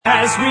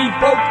As we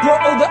both grow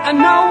older, I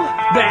know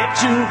that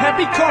you have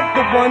become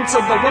the one to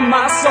lower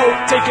my soul,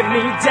 taking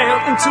me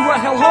down into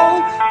a hellhole.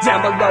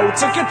 Down below,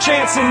 took a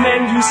chance and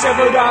then you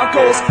severed our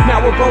goals.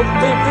 Now we're both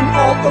living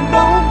all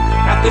alone.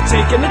 After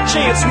taking a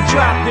chance, we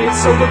dropped it,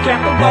 so look at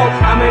below.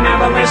 I'm an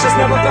avalanche that's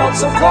never felt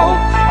so cold.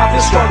 I've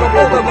been struggling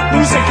over,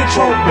 losing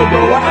control the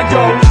lower I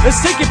go. Let's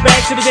take it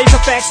back to the days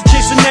of facts and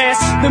chasing ass.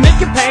 They're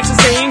making packs and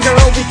saying,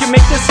 girl, we can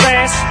make this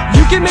last.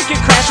 You can make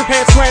it crash, your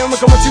pants swearing we're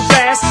going too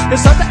fast.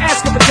 It's hard to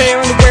ask for the tear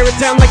and to wear it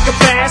down like a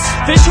bass.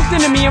 Fish hooked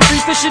into me, I'm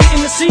free fishing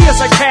in the sea as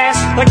I pass.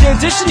 Like they're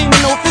auditioning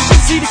with no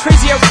efficiency, the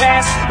crazy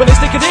outcast. But they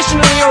stay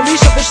conditionally or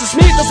leash up vicious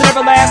me, it doesn't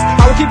ever last.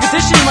 I will keep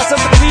conditioning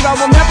myself to believe I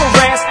will never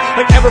rest.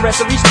 Like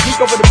Everest, I reach the peak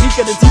over the peak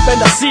of the deep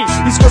end I see.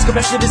 These girls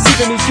confess to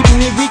deceiving me, keeping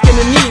me weak in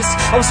the knees.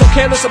 I was so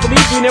careless, I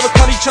believe we never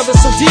caught each other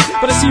so deep.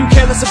 But I see you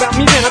careless about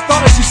me, then I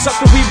thought as you sucked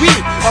the wee-wee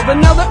of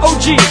another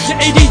OG. Your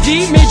ADD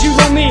made you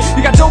lonely.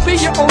 You got dopey,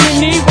 your only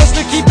need was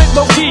to keep it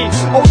low-key.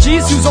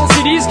 OGs use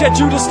OCDs, get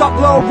you to stop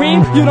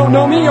blowing. You don't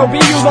know me, OB,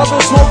 you love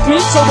to smoke me,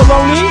 so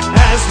baloney.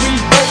 As we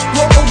both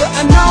grow older,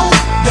 I know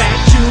that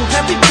you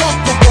have become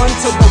the one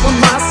to lower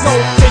my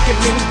soul, taking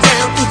me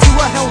down into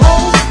a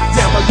hellhole.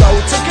 Down below,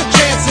 took a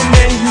chance and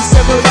then you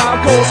severed our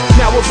goals.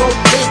 Now we're both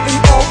living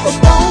all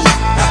alone.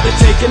 After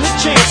taking a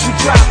chance, we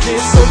dropped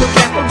it, so look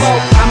at the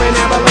road. I'm an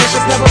avalanche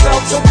that's never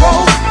felt so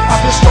cold.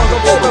 I've been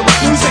struggling over,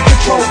 losing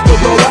control the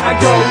lower I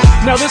go.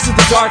 Now this is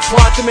the dark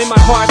plot that made my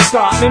heart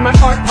stop, made my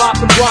heart pop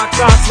and block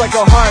dots like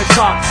a hard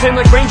top. Then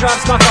like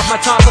raindrops knock off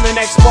my top on the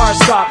next bar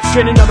stop.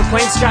 Drain another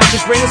plain scotch,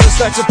 just rain as it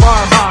starts a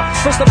bar hop.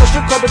 First up a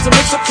strip club, it's a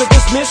mix up, cause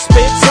this miss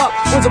spits up.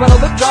 When's about a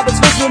lip drop, it's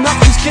missing enough,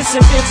 she's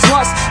kissing, it's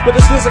lust. But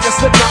this feels like a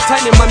slip knot,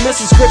 tightening my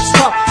missing script's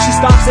tough. She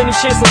stops any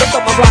chance to lift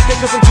up my rocket,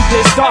 cause I'm too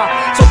pissed off.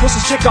 So I push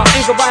this chick off,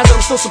 anger rise,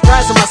 I'm still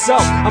surprised at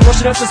myself. I'm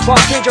rushing up this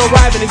bar, stranger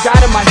arriving and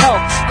guiding my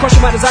health.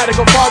 Crushing my desire to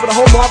go far with a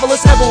whole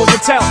marvelous, everyone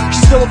can tell.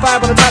 She's still a fire,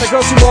 but I'm tired of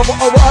girls who marvel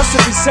over us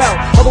if we sell.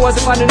 Otherwise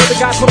they find another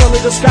guy, put on the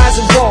disguise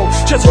and roll.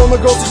 Chance for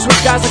my girls who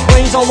switch guys like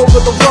planes all over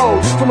the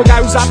road. From a guy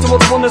who's optimal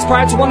to one that's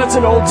prior to one that's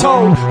an old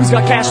toad. Who's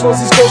got cash flows,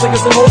 these goals like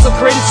us and holes I've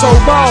created so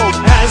low.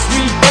 As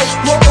we both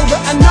grow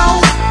older, I know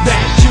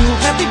that you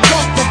have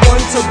become the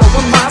one to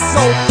lower my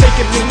soul,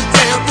 taking me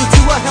down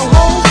into a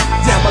hellhole.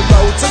 Down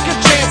below, took a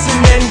chance and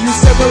then you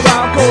severed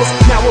our goals.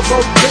 Now we're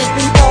both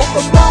living all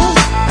alone.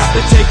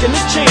 After taking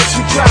a chance,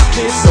 we dropped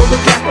it, so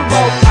look at the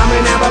road. I'm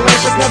an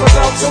avalanche that's never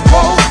felt so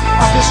cold.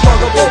 I've been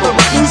struggling over,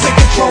 losing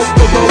control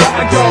the lower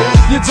I go.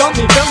 You dumped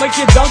me, felt like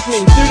you dunked me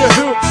through the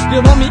hoop. You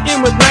lump me in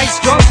with nights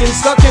drunk and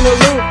stuck in a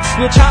loop.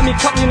 You chop me,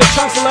 cut me in the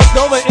chunks and left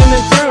over and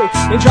then through.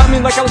 And drop me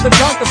like I was the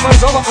junk, the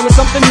fun's over, onto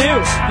something new.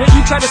 Yet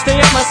you tried to stay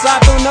at my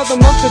side for another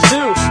month or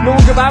two. No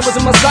goodbye was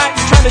in my sight,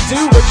 you tried to do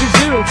what you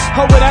do.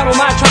 Hold it out on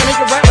mine, trying to make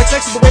it right like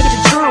sex is the way to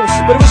be true.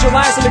 But it was your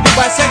lies and the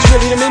goodbye sex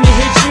really that made me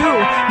hate you.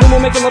 No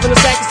more making love in a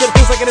sack, instead it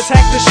feels like an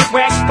attack, this shit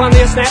whack.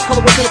 Finally a snap, call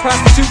her working a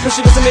prostitute cause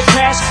she doesn't make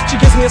cash. She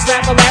gives me a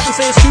slap, I laugh and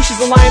say it's true, she's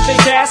a lying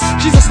fake ass.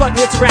 She's a slut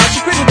and it's a rap, she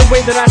created the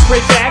way that I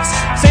spray facts.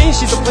 Saying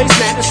she's a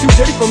placemat, it's too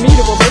dirty for me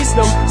to erase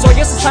them. So I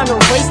guess it's time to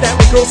replace that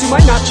with girls who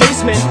might not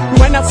chase men, who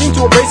might not seem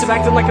to embrace it,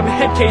 acting like I'm a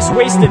head case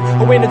wasted.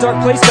 Away in a dark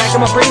place back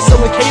in my brain, still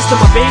encased in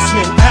my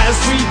basement. As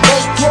we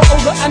both grow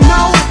older, I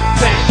know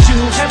that you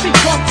have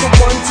become the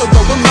one to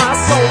lower my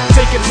soul,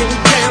 taking me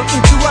down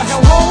into a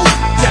hellhole.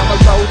 Down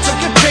below,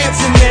 took a chance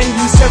and then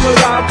you severed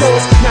our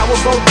goals. Now we're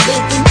both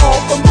living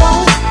all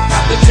alone.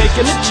 After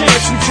taking a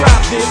chance, we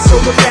dropped it, so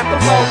look at the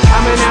road.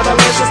 I'm an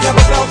avalanche that's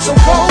never felt so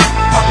cold.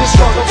 I've been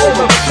struggling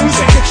over,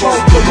 losing control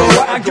the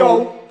lower I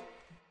go.